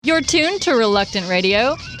You're tuned to Reluctant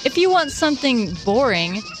Radio. If you want something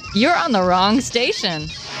boring, you're on the wrong station.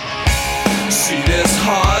 See, this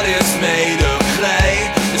heart is made of clay.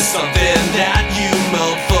 It's something that you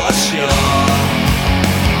mold for sure.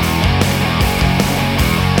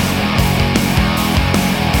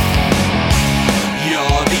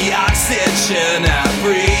 You're the oxygen I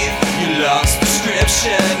breathe. Your love's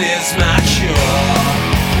prescription is my cure.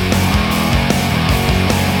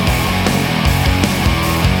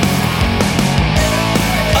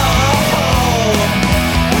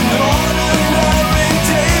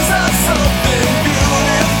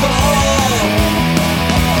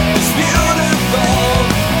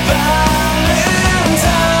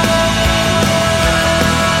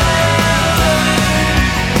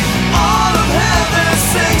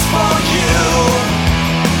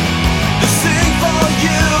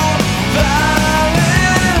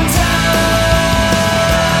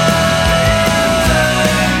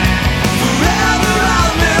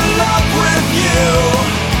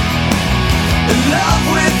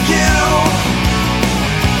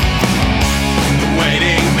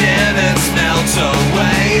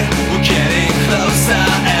 Away, we're getting closer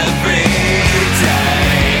every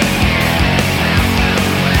day.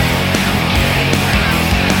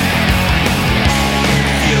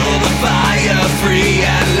 Feel the fire free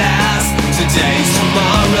at last. Today's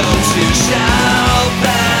tomorrow too shall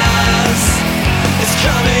pass. It's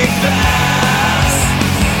coming fast.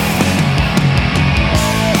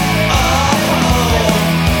 Oh,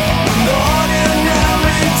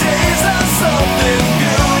 ordinary days are something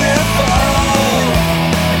beautiful.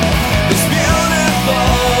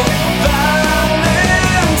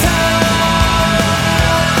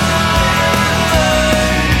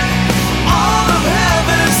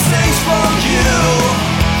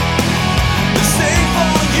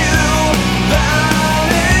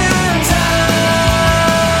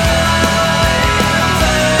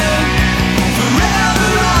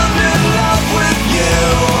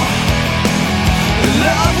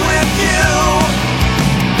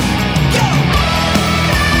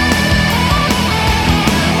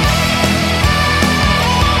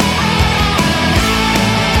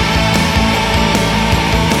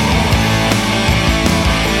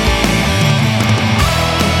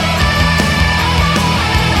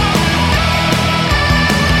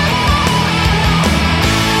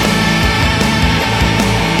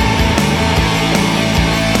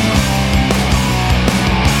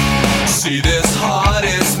 See, this heart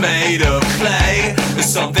is made of clay. It's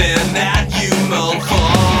something that you mold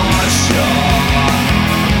for sure.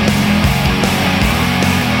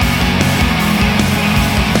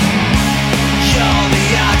 You're the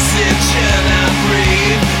oxygen I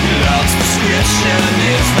breathe. Your love's prescription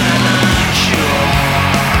is my cure.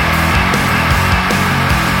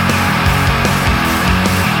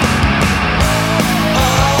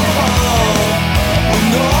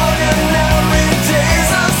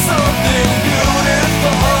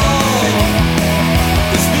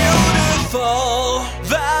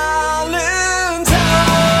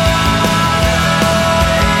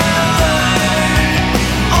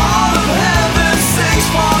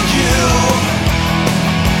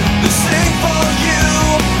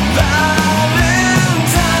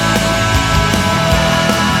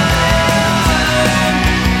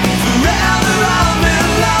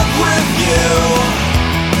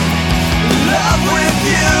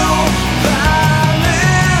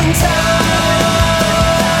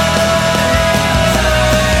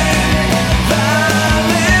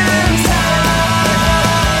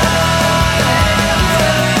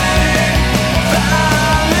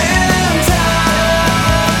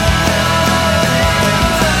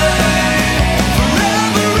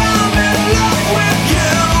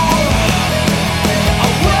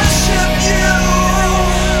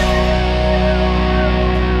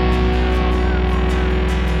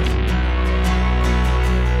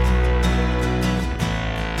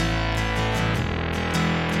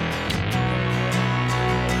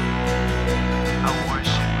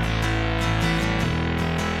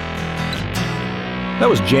 That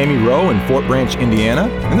was Jamie Rowe in Fort Branch, Indiana,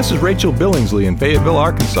 and this is Rachel Billingsley in Fayetteville,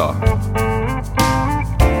 Arkansas.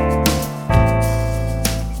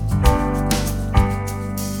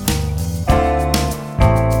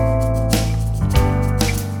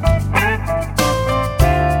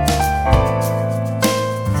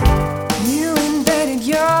 You embedded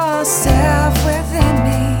yourself within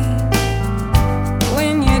me.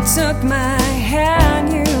 When you took my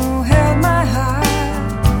hand, you held my heart.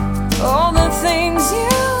 All the things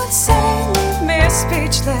you'd say leave me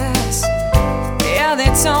speechless. Yeah, they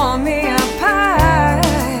tore me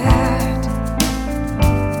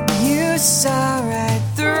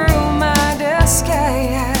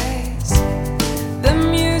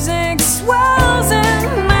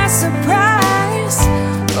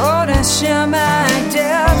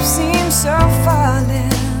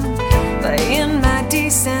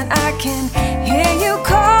I can hear you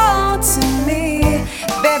call to me,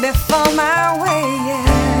 baby, for my way, yeah.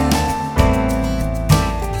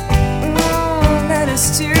 That is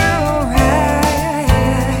too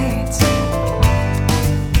right.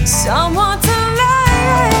 Someone to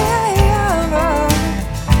love,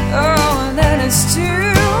 oh, that is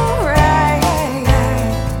too right.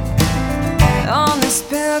 On this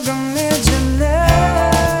pilgrimage of love,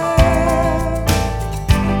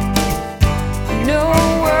 no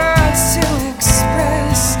words to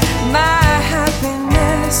express my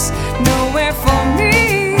happiness, nowhere for me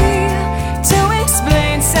to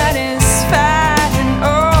explain, satisfied, and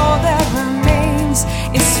all that remains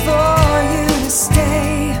is for you to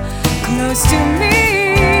stay close to me,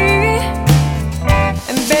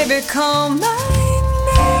 and baby, call my name.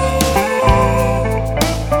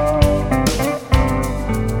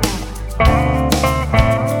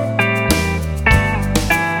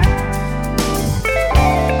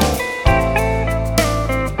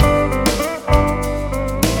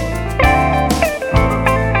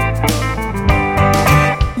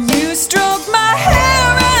 You stroked my hair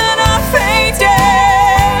and I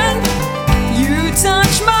fainted. You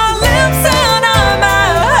touched my lips and I'm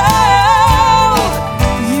out.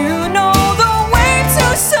 You know the way to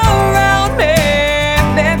surround me,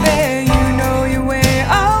 baby. You know your way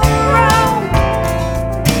around.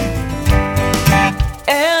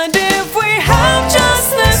 And if we have just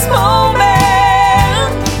this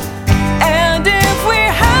moment, and if we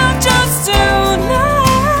have just tonight,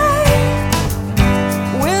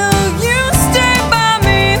 will you stay by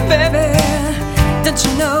me, baby? Don't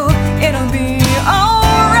you know it'll be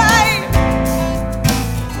alright?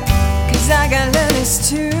 'Cause I got letters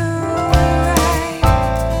to write,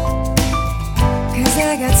 'cause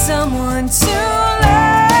I got someone to love,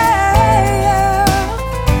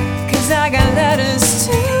 'cause I got letters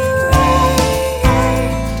to write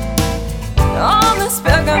on this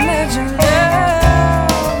pilgrimage of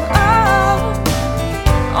love, oh,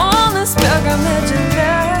 on this pilgrimage of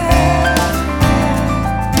love.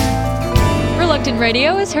 Reluctant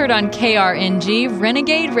Radio is heard on KRNG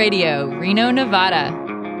Renegade Radio, Reno, Nevada.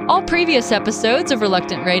 All previous episodes of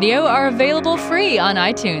Reluctant Radio are available free on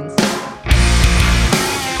iTunes.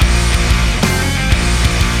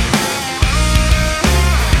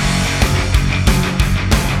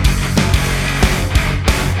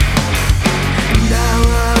 Now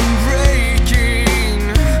I'm breaking,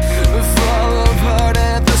 fall apart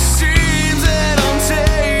at the seams, and I'm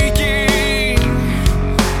taking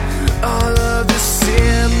all of the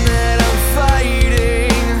sin that I'm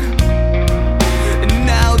fighting. And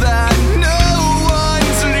now that no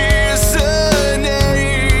one's listening,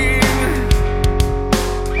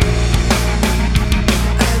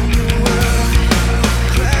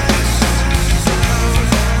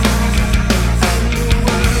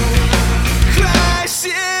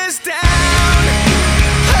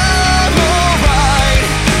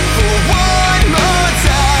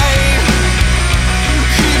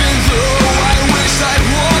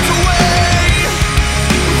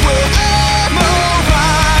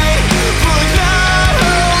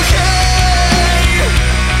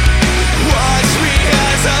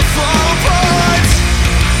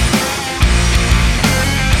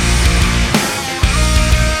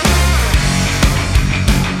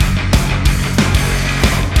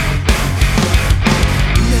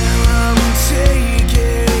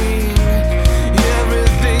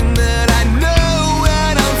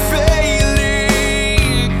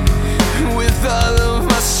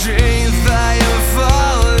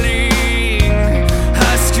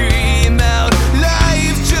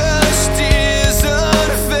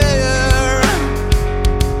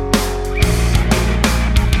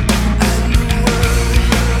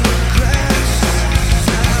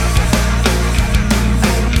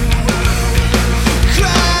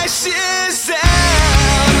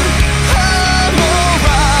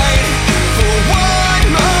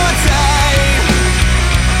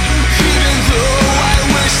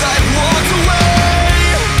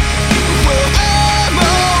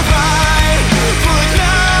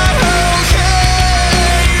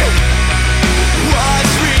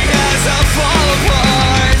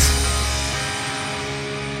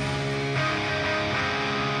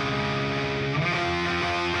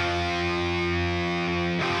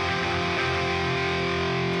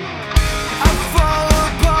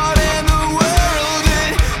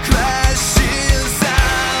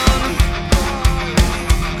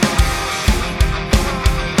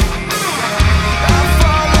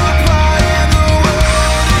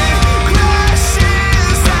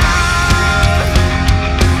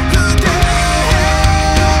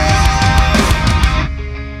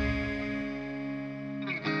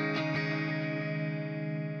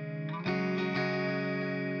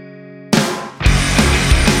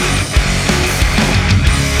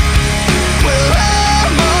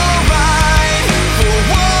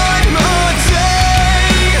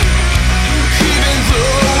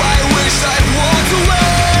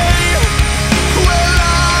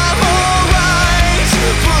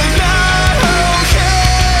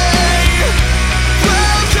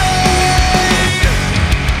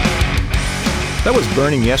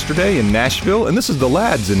 burning yesterday in Nashville, and this is the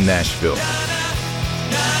Lads in Nashville.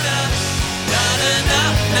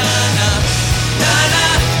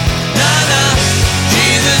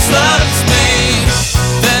 Jesus loves me.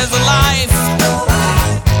 There's a life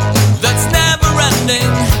that's never ending.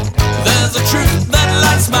 There's a truth that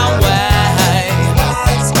lights my way.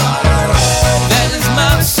 There is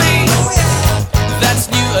mercy that's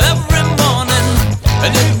new every morning, and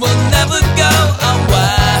it will never go away.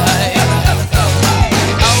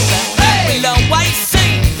 Oh, below I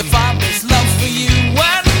see the Father's love for you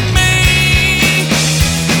and me.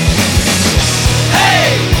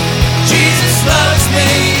 Hey, Jesus loves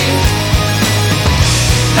me.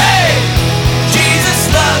 Hey, Jesus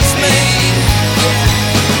loves me.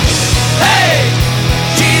 Hey,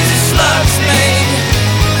 Jesus loves me.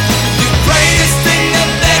 The greatest thing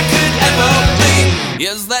that there could ever be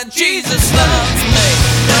is that Jesus loves me.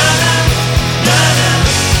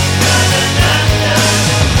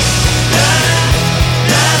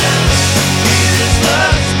 Jesus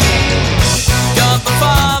loves me. God the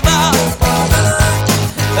Father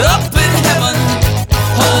up in heaven,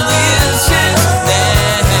 holy is His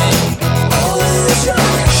name.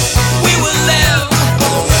 We will live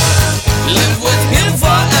with Him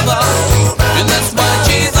forever, and that's why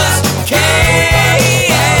Jesus came.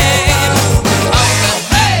 Oh,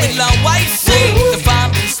 hey, now I see the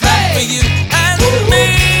Father's love for you and me.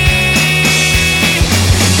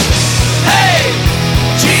 Hey,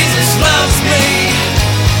 Jesus loves me.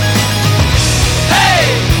 Hey,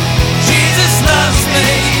 Jesus loves me.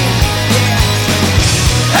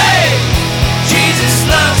 Hey, Jesus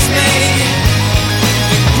loves me.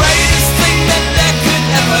 The greatest thing that there could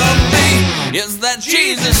ever be is that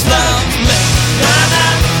Jesus loves me. Na na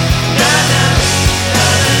na na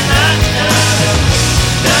na na na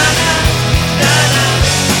na na na.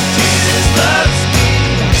 Jesus loves me.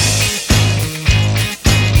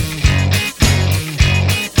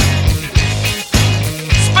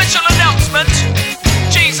 Special announcement: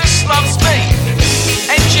 Jesus loves me,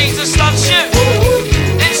 and Jesus loves you.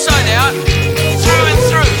 Inside out, through and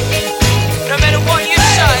through. No matter what you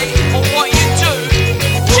say or what you do,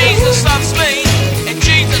 Jesus loves me, and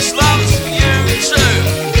Jesus loves you too.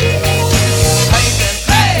 Hey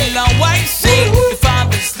then, I'll wait, see the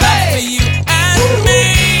Father's love for you and me.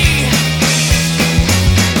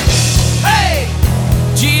 Hey,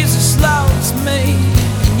 Jesus loves me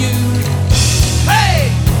and you.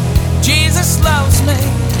 Hey, Jesus loves me,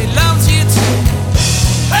 He loves you too.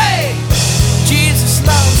 Hey, Jesus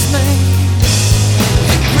loves me.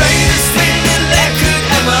 The greatest thing that there could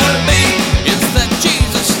ever be is that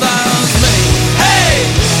Jesus loves me. Hey,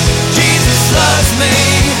 Jesus loves me.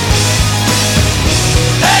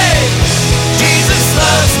 Hey, Jesus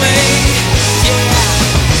loves me. Yeah.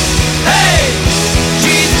 Hey,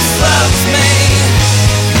 Jesus loves me.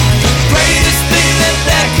 The greatest thing that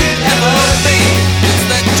there could ever be is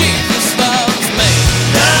that Jesus loves me.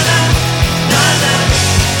 Na na na na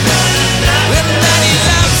na na. Well, that He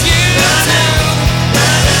loves you too. Na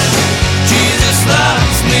na. Jesus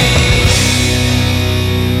loves me.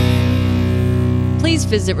 Please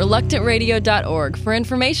visit reluctantradio.org for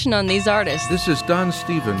information on these artists. This is Don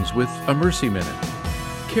Stevens with A Mercy Minute.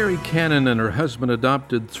 Carrie Cannon and her husband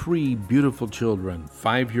adopted 3 beautiful children,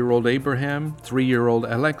 5-year-old Abraham, 3-year-old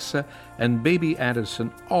Alexa, and baby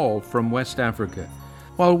Addison, all from West Africa.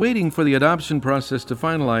 While waiting for the adoption process to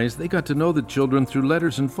finalize, they got to know the children through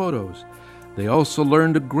letters and photos. They also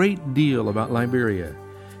learned a great deal about Liberia.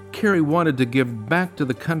 Carrie wanted to give back to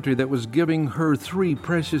the country that was giving her 3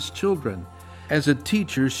 precious children. As a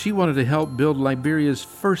teacher, she wanted to help build Liberia's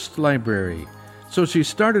first library. So she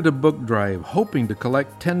started a book drive, hoping to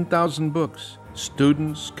collect 10,000 books.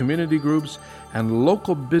 Students, community groups, and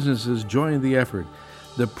local businesses joined the effort.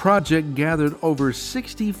 The project gathered over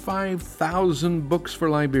 65,000 books for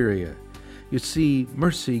Liberia. You see,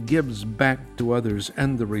 mercy gives back to others,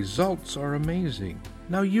 and the results are amazing.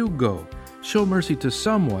 Now you go. Show mercy to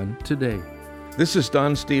someone today. This is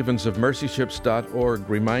Don Stevens of mercyships.org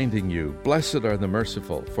reminding you, blessed are the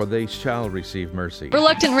merciful, for they shall receive mercy.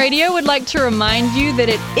 Reluctant Radio would like to remind you that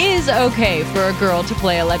it is okay for a girl to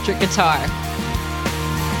play electric guitar.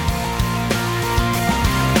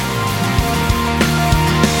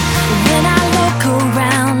 When I look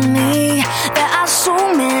around me, there are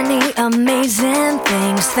so many amazing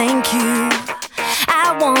things. Thank you.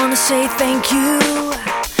 I want to say thank you.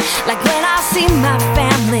 Like when I see my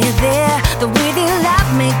family there, the way they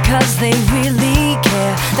love me 'cause they really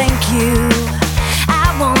care. Thank you.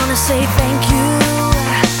 I wanna say thank you.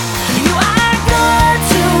 You are good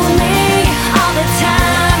to me all the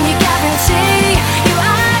time. You guarantee you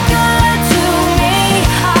are good to me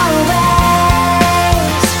always.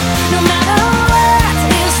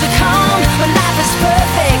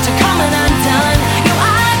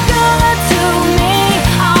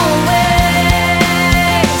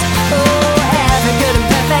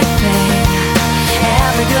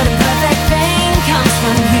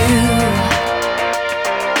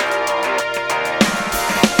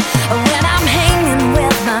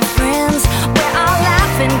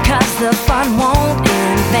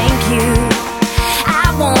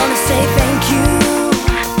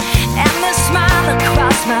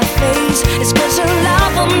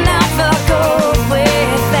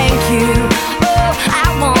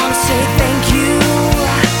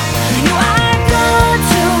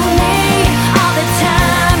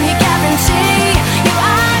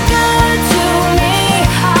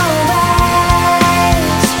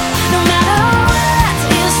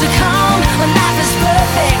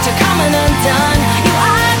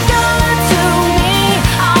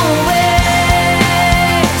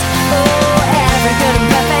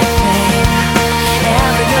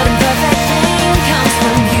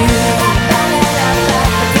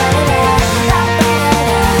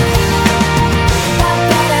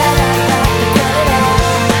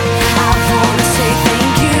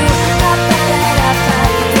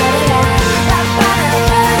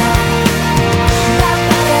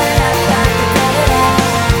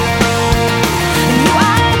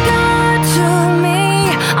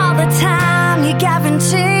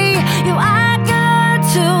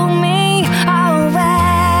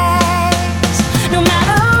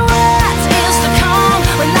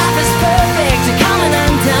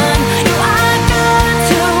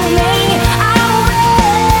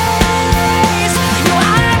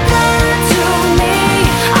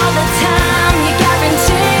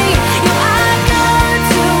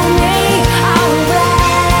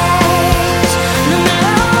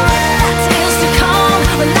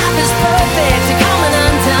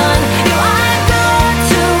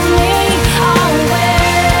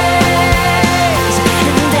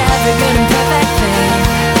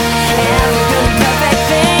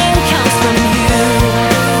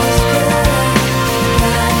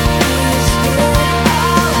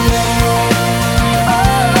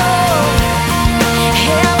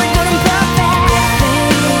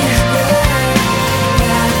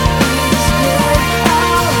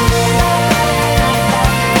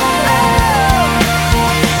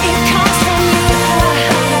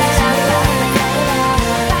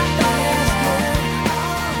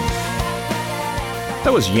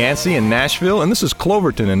 is Yancey in Nashville, and this is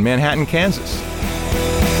Cloverton in Manhattan, Kansas.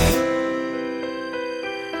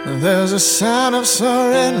 There's a sound of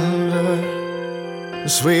surrender,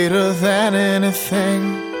 sweeter than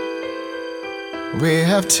anything we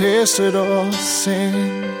have tasted or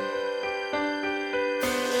seen.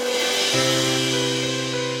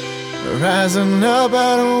 Rising up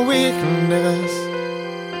out of weakness,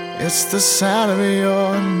 it's the sound of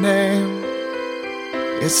your name,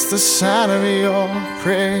 it's the sound of your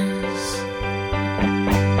praise.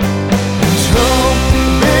 Control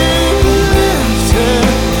being lifted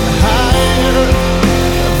higher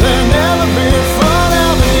than ever before.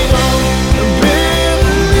 Now you're being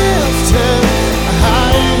lifted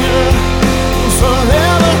higher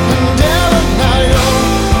forever and ever. Now you're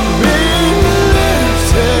being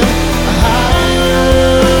lifted higher.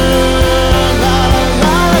 La la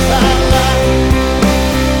la la.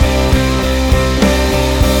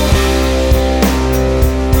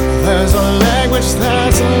 There's a language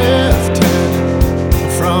that's lifted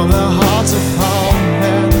from the hearts of all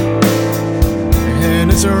men,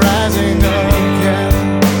 and it's rising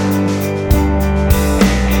again.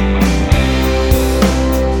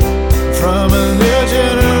 From a new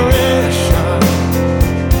generation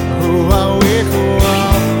who are weak, who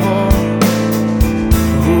are poor,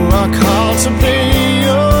 who are called to be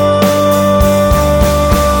yours.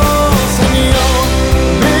 And you're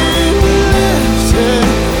being lifted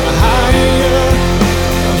higher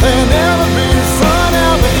than ever before.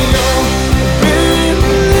 Now you're being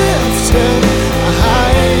lifted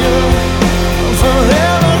higher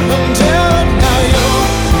forever and ever. Now you're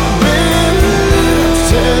being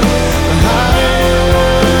lifted higher.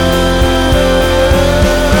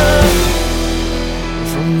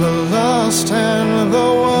 From the lost and the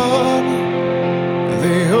one,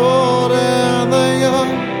 the old and the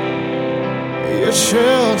young, your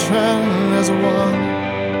children as one.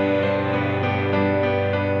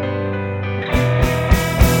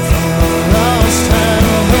 From the lost and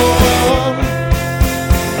the one,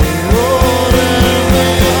 the old and the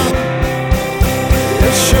young,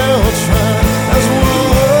 your children as one.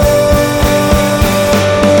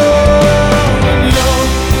 And you're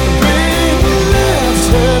being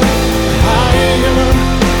lifted higher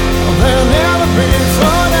than ever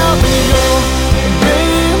before. Now you're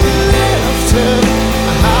being lifted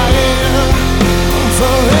higher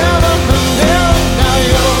forever and ever. Now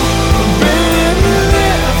you're being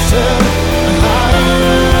lifted higher.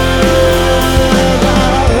 La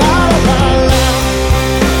la la la.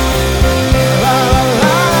 La la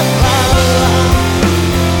la la la.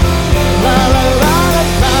 La la la la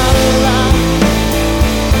la.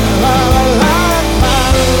 La la la la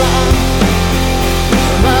la.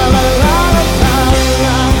 La la la la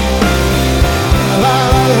la. La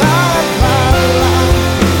la la la la.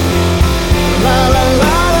 La la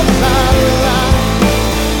la la la.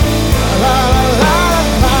 La la la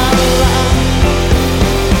la la.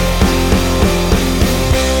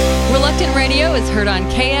 Reluctant Radio is heard on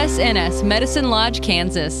KSNS Medicine Lodge,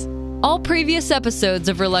 Kansas. All previous episodes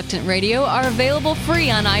of Reluctant Radio are available free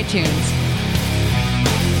on iTunes.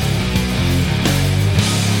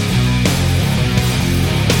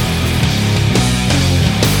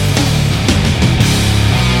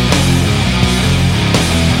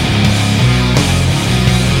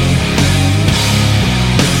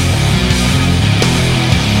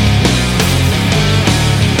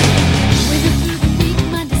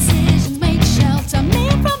 My decisions make shelter me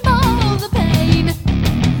from all the pain.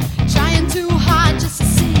 Trying too hard just to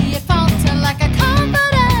see it falter like a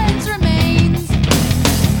confidence remains.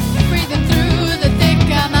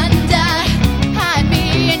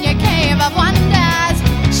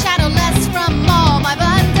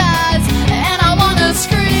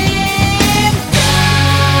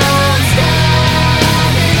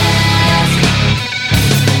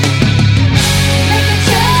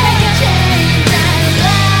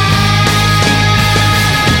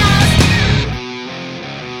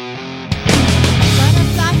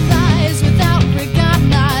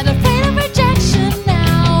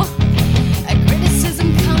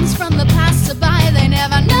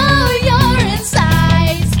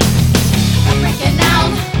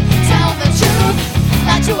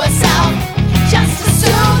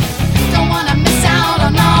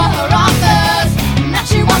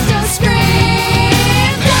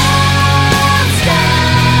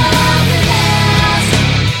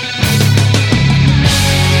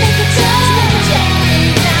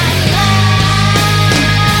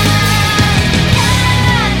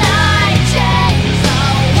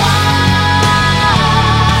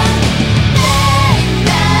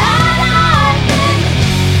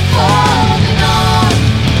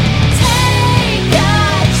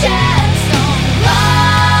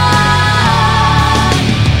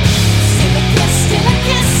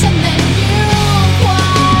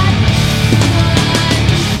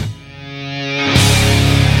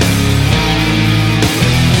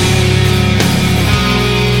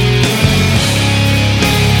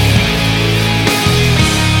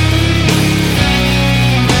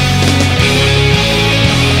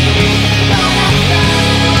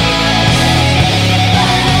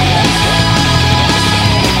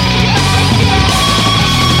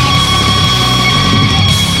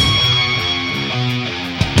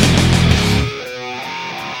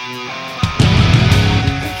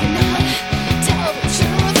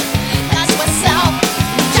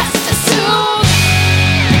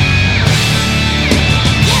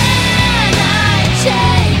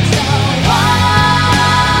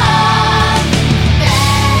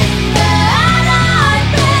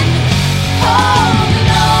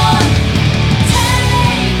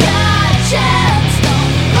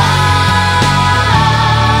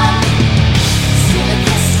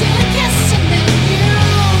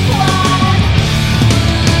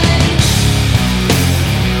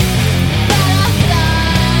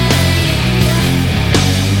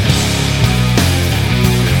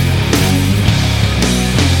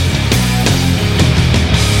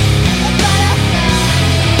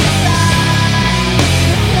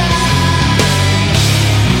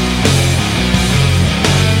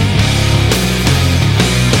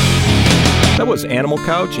 show is Animal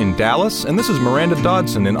Couch in Dallas, and this is Miranda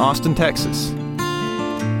Dodson in Austin, Texas.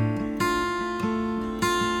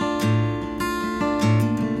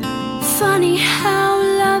 Funny how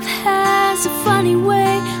love has a funny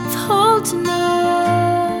way of holding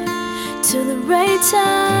on to the right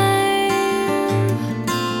time.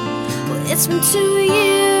 Well, it's been 2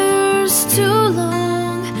 years too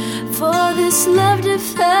long for this love to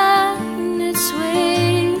find its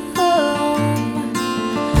way home.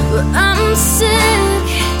 Well, I'm sick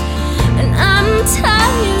and I'm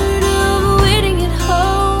tired of waiting at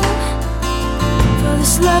home for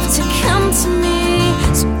this love to come to me.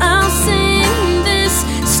 So I'll sing this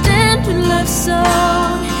standard love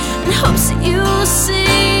song in hopes that you'll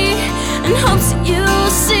see, in hopes that you'll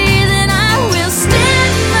see that I will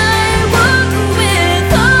stand my walk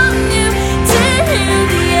with on you till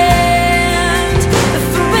the end,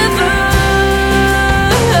 forever.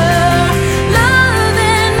 Love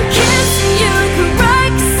and kissing you can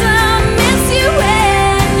right 'cause I miss you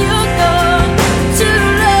when you're gone too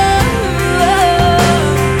long.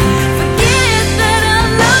 Forget that I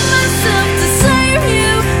love myself to save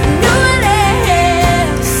you. I know it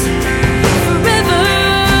is forever.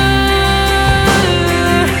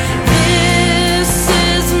 This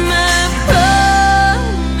is my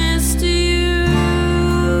promise to you.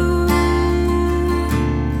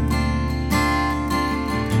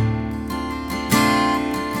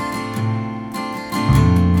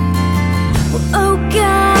 Well, oh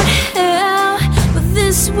God, how will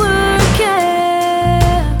this work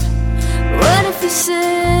out? What if he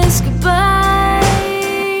says goodbye?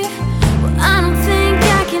 Well, I don't think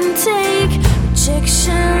I can take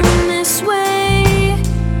rejection this way,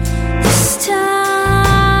 this time.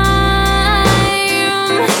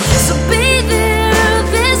 So be there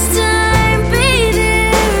this time, be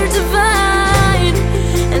there divine,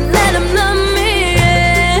 and let him love me.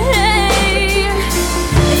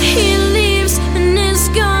 If he leaves and is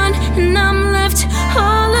gone and I'm left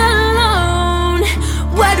all alone,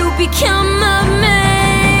 what will become of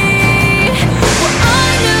me? Well, I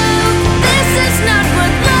know this is not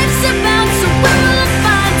what life's about, so where will I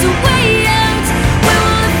find a way out? Where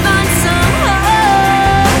will I find some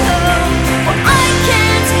hope? Well, I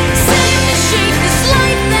can't seem to shake this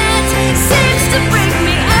life that seems to break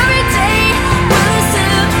me every day. Will this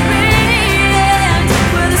ever end?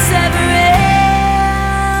 Will this ever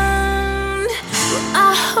end? Well,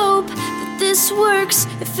 I hope that this works.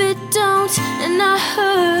 If it don't, and I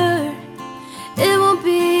hurt, it won't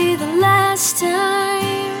be the last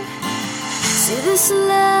time. See, this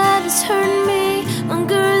love has hurt me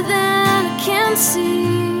longer than I can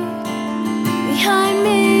see behind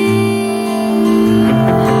me.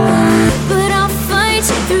 But I'll fight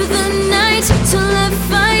through the night till it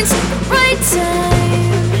finds the right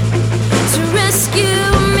time to rescue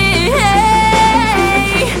me.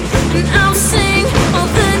 And I'll sing all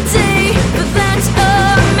the day for that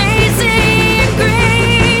amazing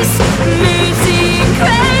grace, amazing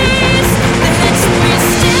grace that lets me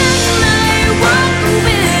stand my walk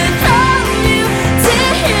without you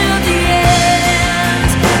till the end,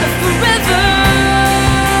 forever.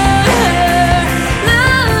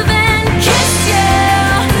 Love and kiss you,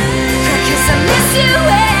 'cause I miss you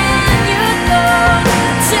when you're gone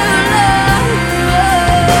too long.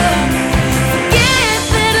 Forget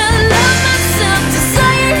that I love myself,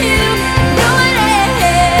 desire you, know it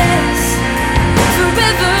is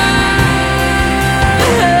forever.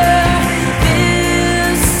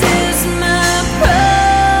 This is my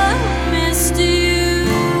promise to you.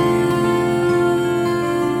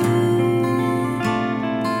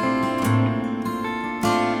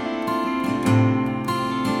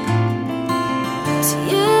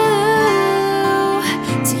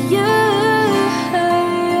 To you.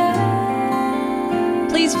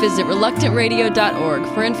 Please visit reluctantradio.org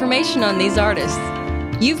for information on these artists.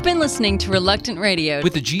 You've been listening to Reluctant Radio.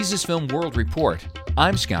 With the Jesus Film World Report,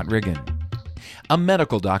 I'm Scott Riggin. A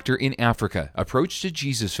medical doctor in Africa approached a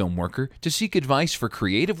Jesus Film worker to seek advice for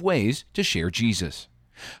creative ways to share Jesus.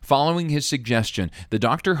 Following his suggestion, the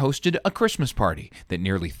doctor hosted a Christmas party that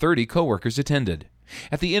nearly 30 coworkers attended.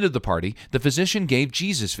 At the end of the party, the physician gave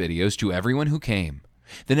Jesus videos to everyone who came.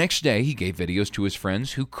 The next day, he gave videos to his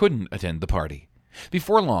friends who couldn't attend the party.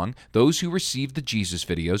 Before long, those who received the Jesus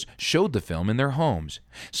videos showed the film in their homes.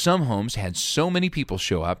 Some homes had so many people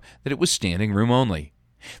show up that it was standing room only.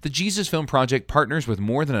 The Jesus Film Project partners with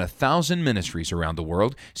more than 1,000 ministries around the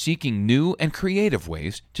world, seeking new and creative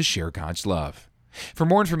ways to share God's love. For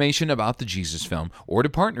more information about the Jesus Film or to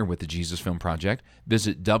partner with the Jesus Film Project,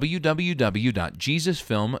 visit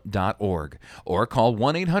www.jesusfilm.org or call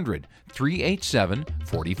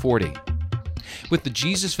 1-800-387-4040. With the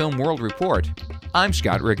Jesus Film World Report, I'm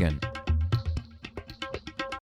Scott Riggin.